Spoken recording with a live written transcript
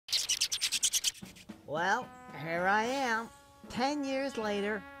Well, here I am. 10 years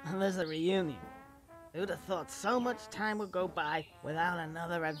later, and there's a reunion. Who'd have thought so much time would go by without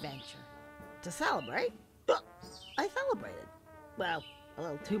another adventure? To celebrate? I celebrated. Well, a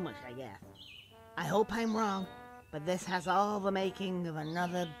little too much, I guess. I hope I'm wrong, but this has all the making of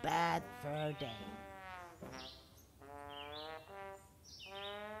another bad fur day.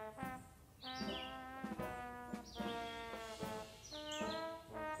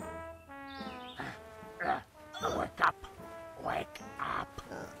 Wake up! Wake up!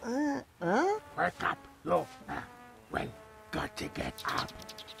 Huh? Wake up, you! Well, got to get up.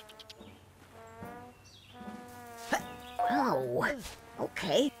 Oh,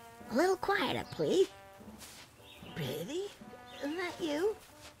 okay. A little quieter, please. Pretty? Is that you?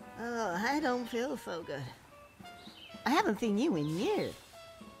 Oh, I don't feel so good. I haven't seen you in years.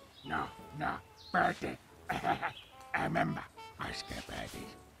 No, Birdie. I remember I scare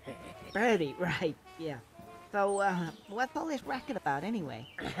birdies. Birdie, right, yeah. So, what's all this racket about anyway?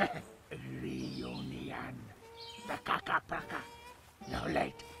 Reunion. The caca-praca. No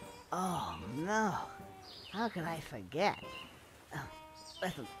late. Oh, no. How could I forget?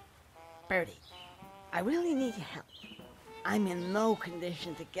 Listen, Birdie, I really need your help. I'm in no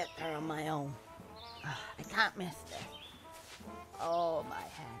condition to get there on my own. I can't miss this. Oh, my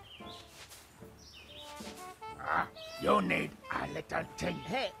head. You need a little thing.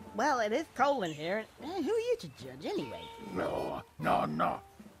 Hey, well, it is cold in here. Who are you to judge anyway? No.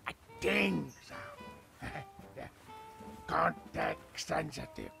 A thing, sir. Contact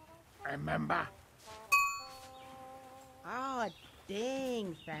sensitive. Remember? Oh, a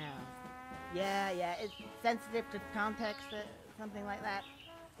ding sound. Yeah, it's sensitive to context, something like that.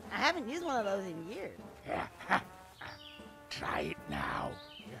 I haven't used one of those in years. Yeah. Try it now.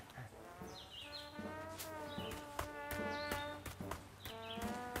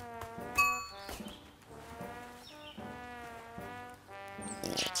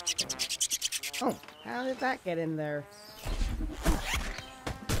 Oh, how did that get in there?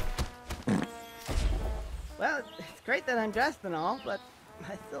 Well, it's great that I'm dressed and all, but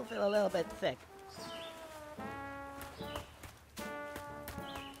I still feel a little bit sick.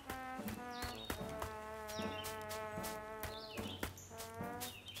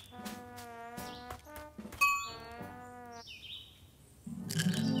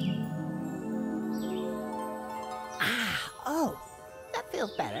 Oh, that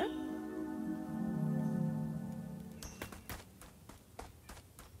feels better.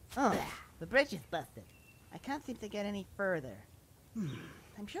 Oh, the bridge is busted. I can't seem to get any further.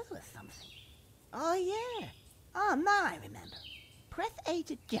 I'm sure there was something. Oh, yeah. Oh, now I remember. Press A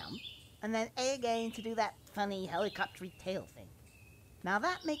to jump, and then A again to do that funny helicopter tail thing. Now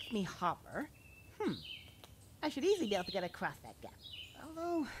that makes me hover. I should easily be able to get across that gap.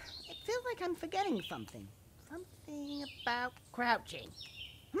 Although, it feels like I'm forgetting something. Something about crouching.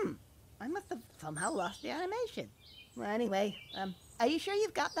 I must have somehow lost the animation. Well, anyway, are you sure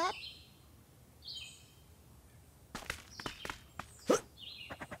you've got that?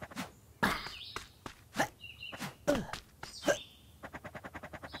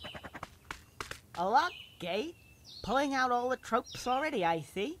 A locked gate? Pulling out all the tropes already, I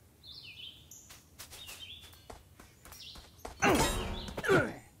see.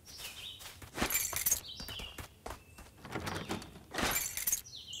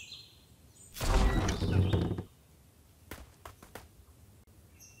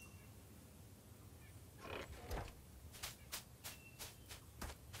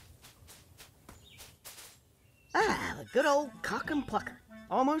 The good old cock and plucker.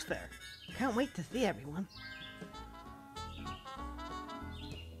 Almost there. Can't wait to see everyone.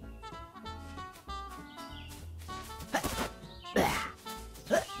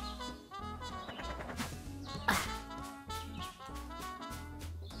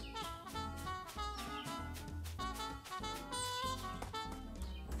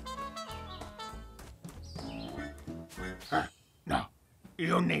 No,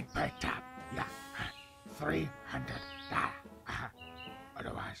 you need pay tab. Yeah, $300.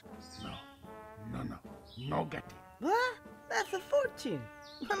 Otherwise, no getting. What? That's a fortune.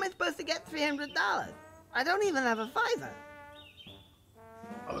 How am I supposed to get $300? I don't even have a fiver.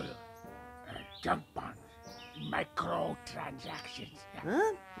 Oil, junk bonds, micro transactions. Yeah.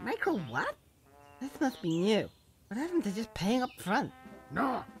 Huh? Micro what? This must be new. What happened to just paying up front?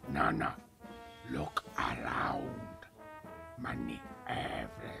 No. Look around. Money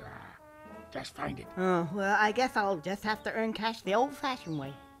everywhere. Just find it. Oh, well, I guess I'll just have to earn cash the old-fashioned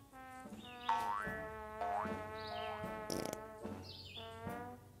way.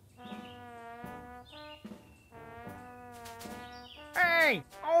 Hey,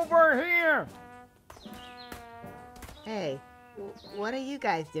 over here! Hey, what are you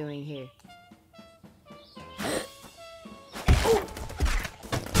guys doing here?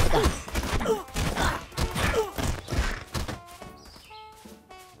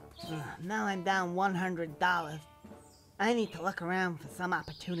 Now I'm down $100. I need to look around for some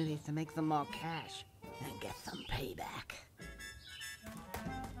opportunities to make some more cash and get some payback.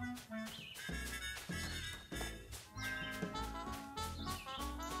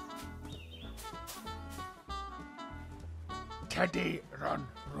 Teddy Run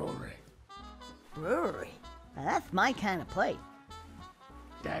Brewery. Brewery? Now that's my kind of place.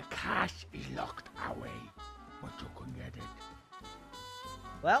 The cash is locked away, but you can get it.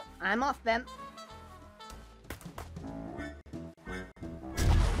 Well, I'm off then.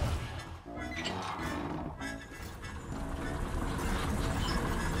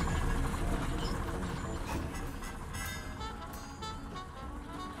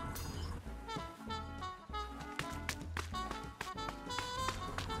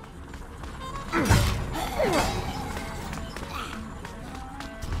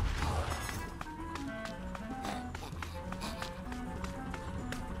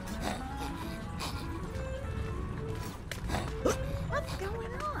 What's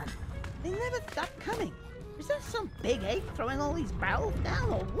going on? They never stop coming. Is there some big ape throwing all these barrels down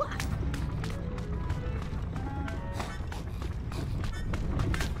or what?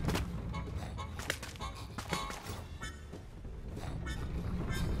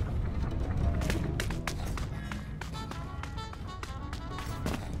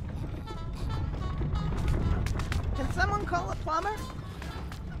 Can someone call a plumber?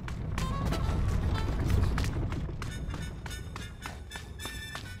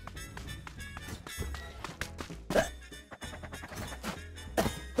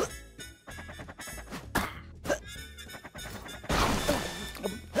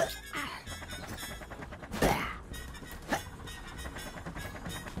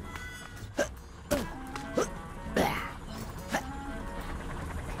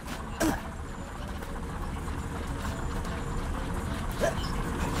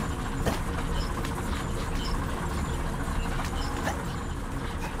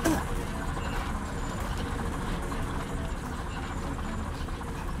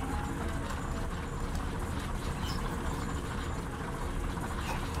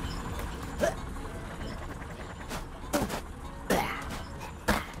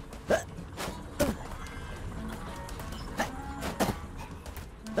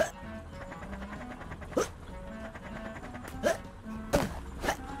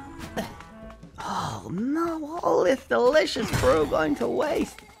 Oh no, all this delicious brew going to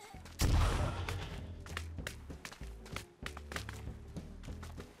waste.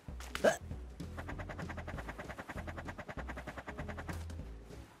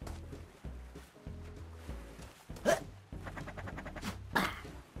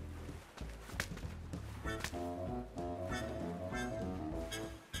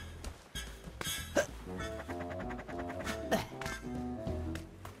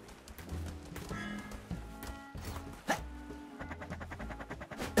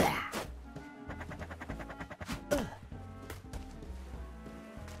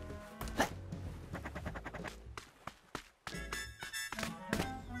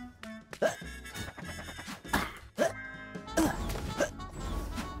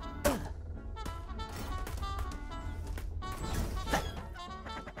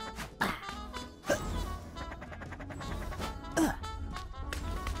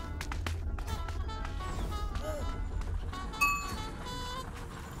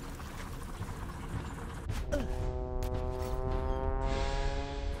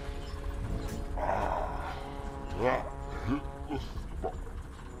 That hit the spot.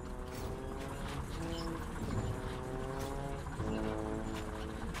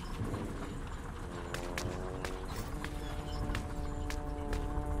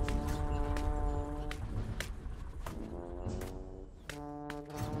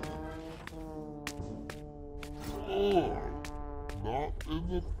 Oh, not in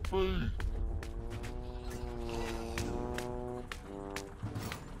the face.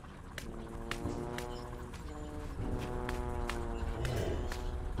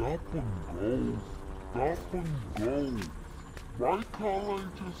 Stop and go. Stop and go. Why can't I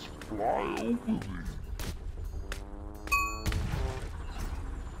just fly over these?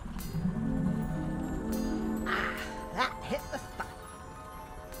 That hit the spot.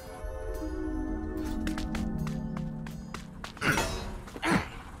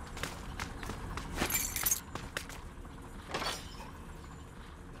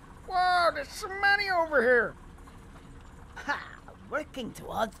 Whoa, there's some money over here. Ha! Working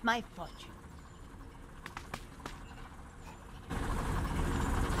towards my fortune.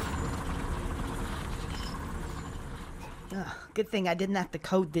 Ugh, good thing I didn't have to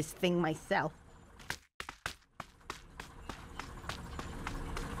code this thing myself.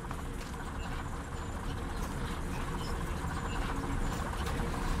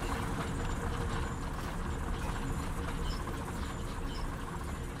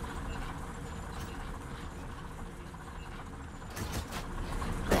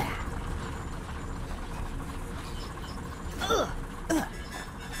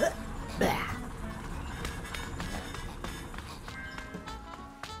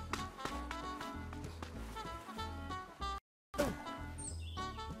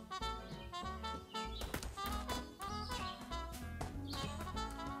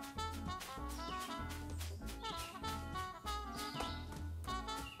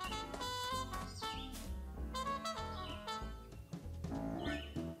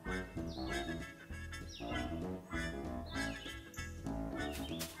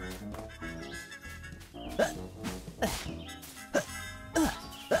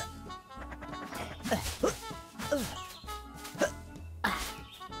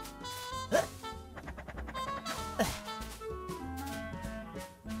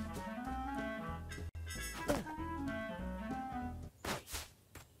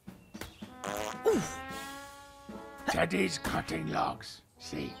 Teddy's cutting logs,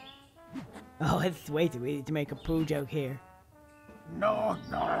 see? Oh, it's way too easy to make a poo joke here. No.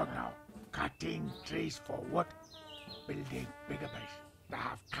 Cutting trees for wood. Building bigger base. They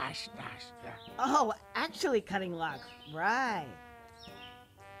have cash stash, yeah. Oh, actually cutting logs. Right.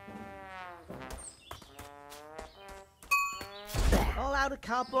 All out of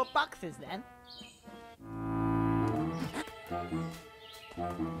cardboard boxes, then.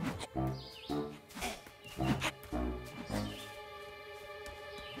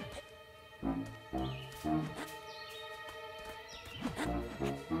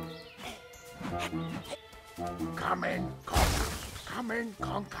 Come in, Conker. Come in,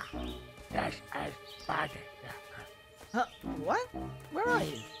 Conker. That's as bad as Huh? What? Where are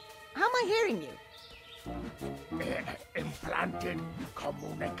you? How am I hearing you? implanted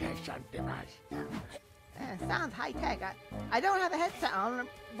communication device. Sounds high-tech. I don't have a headset on.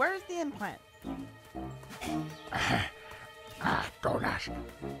 Where's the implant? Don't ask.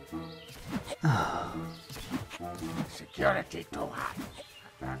 Security too high.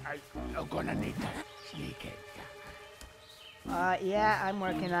 I'm gonna need to sneak in. Yeah, I'm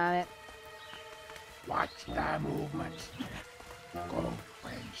working on it. Watch their movements. Go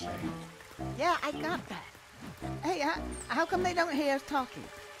insane. Yeah, I got that. Hey, how come they don't hear us talking?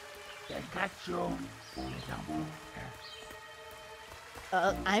 They catch you. They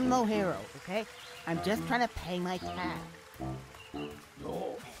don't. I'm no hero, okay? I'm just trying to pay my tab.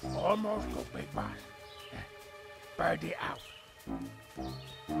 You almost go big boss. Birdie out.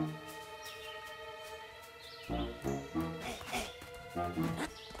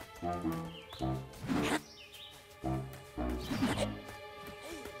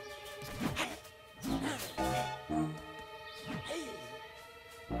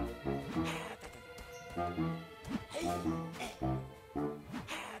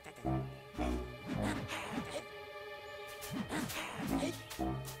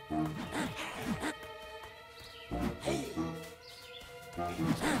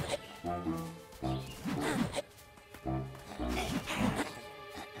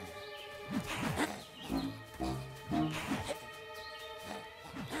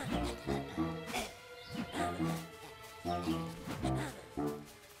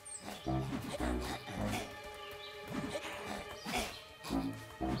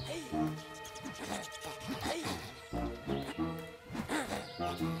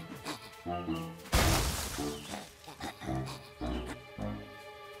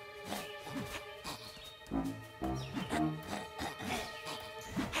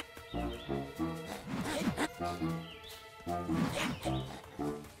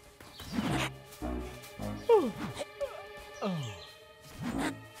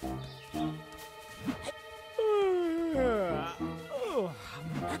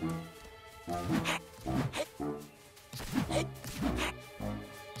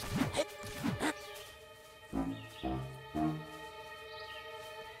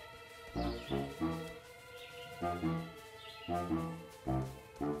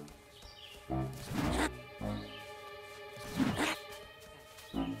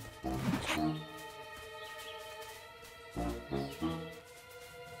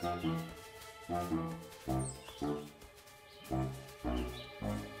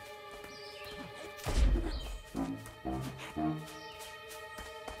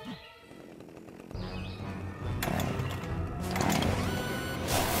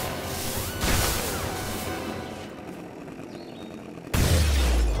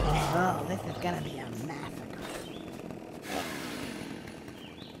 gonna be a massacre.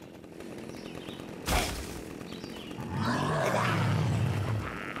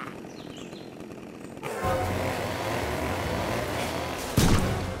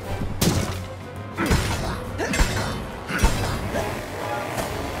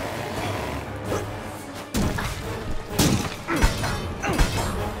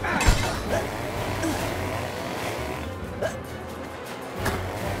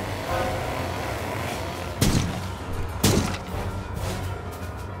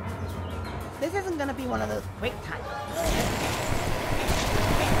 This isn't gonna be one of those quick times.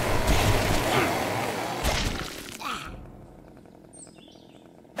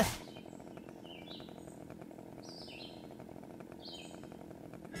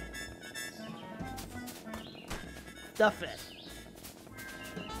 Stuff it.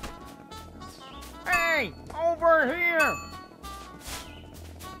 Hey, over here!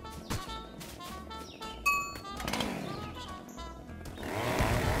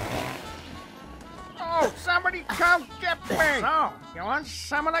 Oh, somebody come get me! So, you want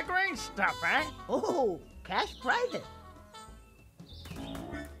some of the green stuff, eh? Oh, cash prizes.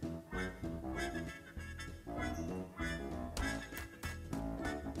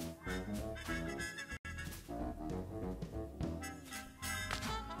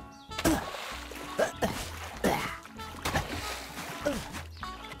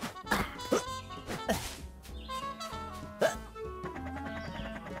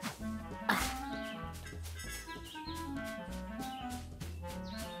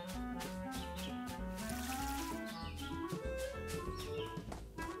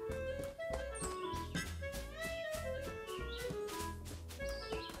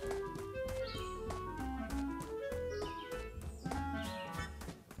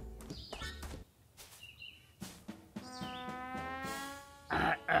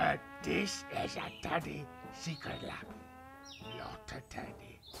 This is a daddy secret lab. Lot of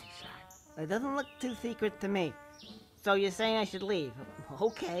daddy inside. It doesn't look too secret to me. So you're saying I should leave?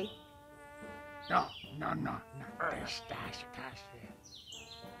 Okay. No. There's stash of cash here.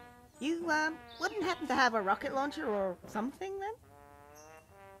 You, wouldn't happen to have a rocket launcher or something,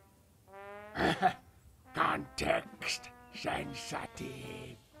 then? Context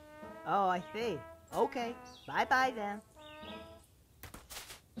sensitive. Oh, I see. Okay. Bye-bye, then.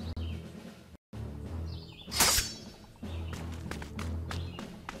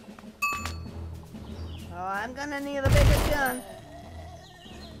 Oh, I'm gonna need a bigger gun.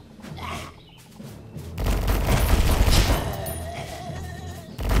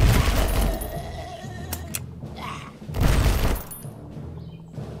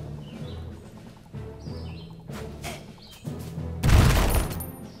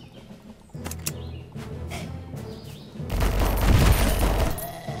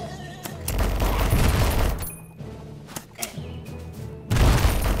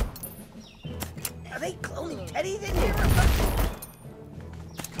 Are they cloning teddies in here or something?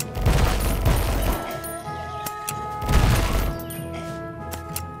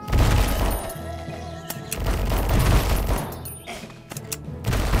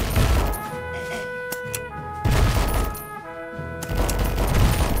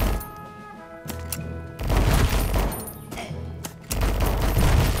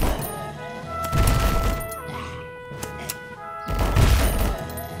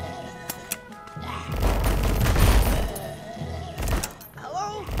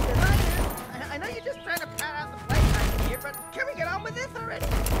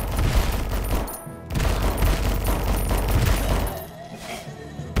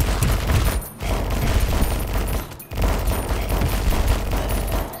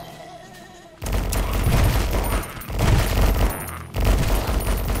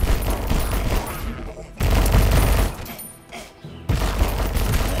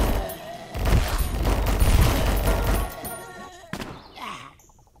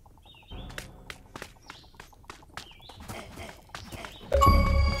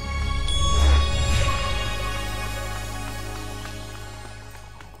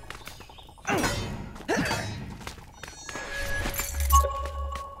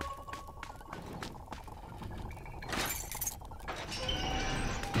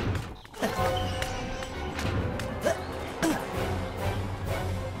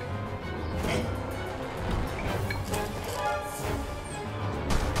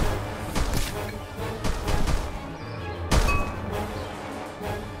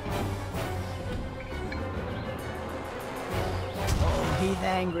 He's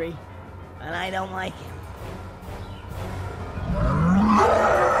angry, and I don't like him.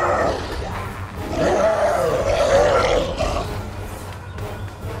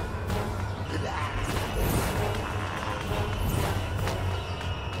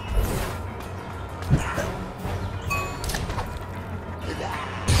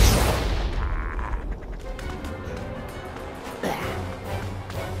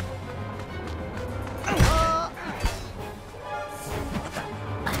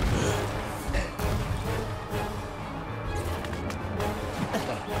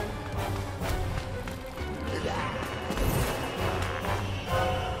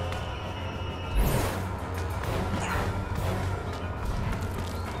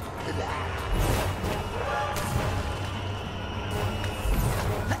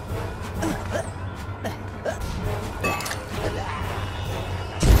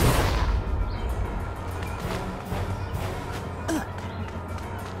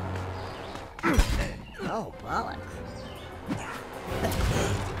 Oh, bollocks.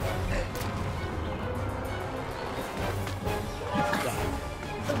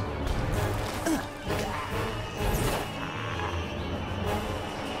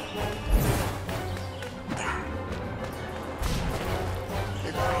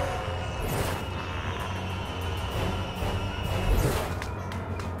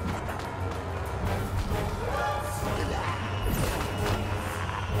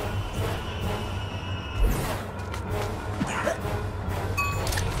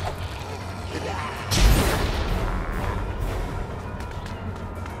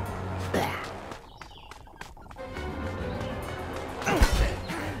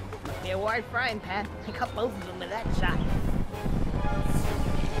 Be a wide frying pan. I cut both of them with that shot.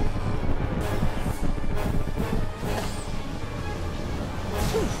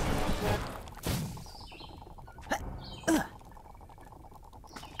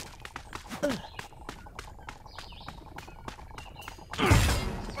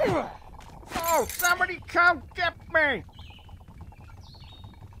 Oh, somebody come get me!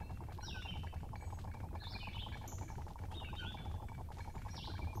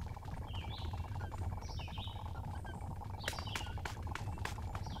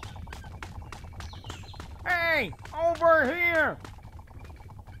 Hey, over here!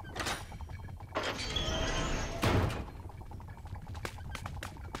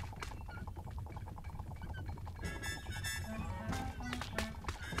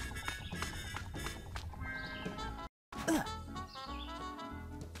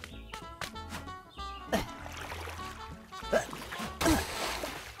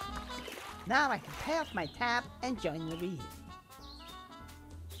 Now I can pay off my tab and join the reunion.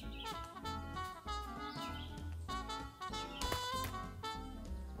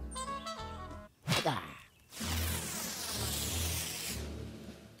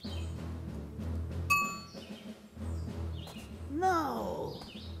 No,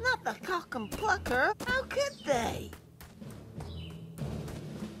 not the cock and plucker. How could they?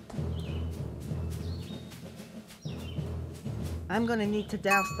 I'm gonna need to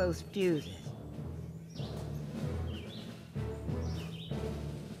douse those fuses.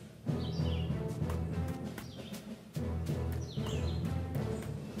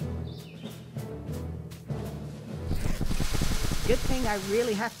 Good thing I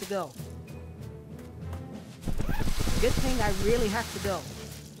really have to go. Good thing I really have to go.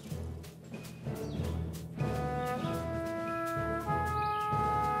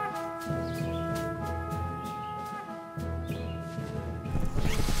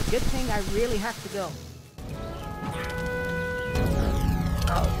 Good thing I really have to go.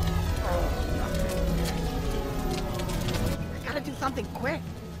 I gotta do something quick.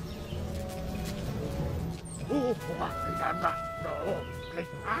 Oh, no, please.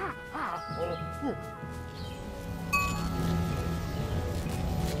 Oh. Oh,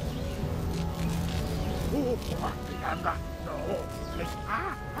 no, please.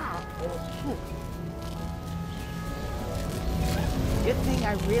 Oh. Good thing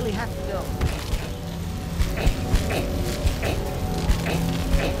I really have to go.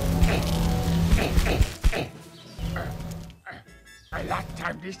 The last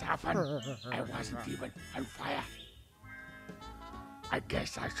time this happened, I wasn't even on fire. I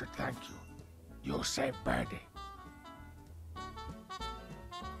guess I should thank you. You saved Birdie.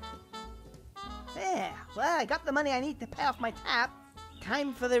 Yeah, well, I got the money I need to pay off my tab.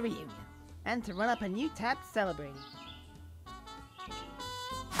 Time for the reunion. And to run up a new tab celebrating.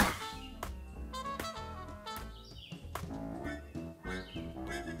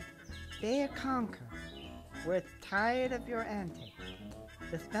 Dear Conker, we're tired of your antics.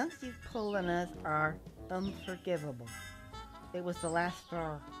 The stunts you've pulled on us are unforgivable. It was the last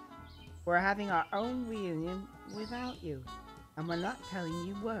straw. We're having our own reunion without you, and we're not telling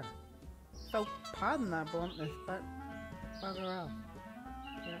you where. So pardon our bluntness, but bugger off.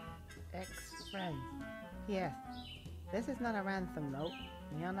 Your ex-friend. Yes, this is not a ransom note.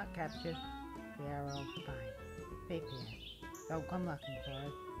 We are not captured. We are all fine. P.P.S. Don't come looking for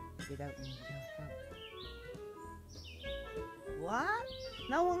us. We don't need your help. What?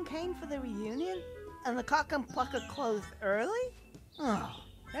 No one came for the reunion? And the cock and plucker closed early? Oh,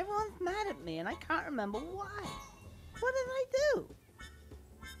 everyone's mad at me and I can't remember why. What did I do?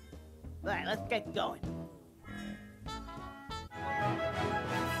 Alright, let's get going.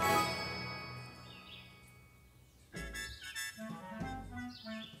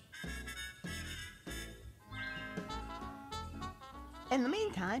 In the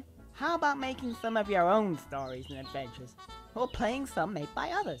meantime, how about making some of your own stories and adventures, or playing some made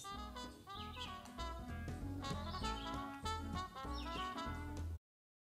by others?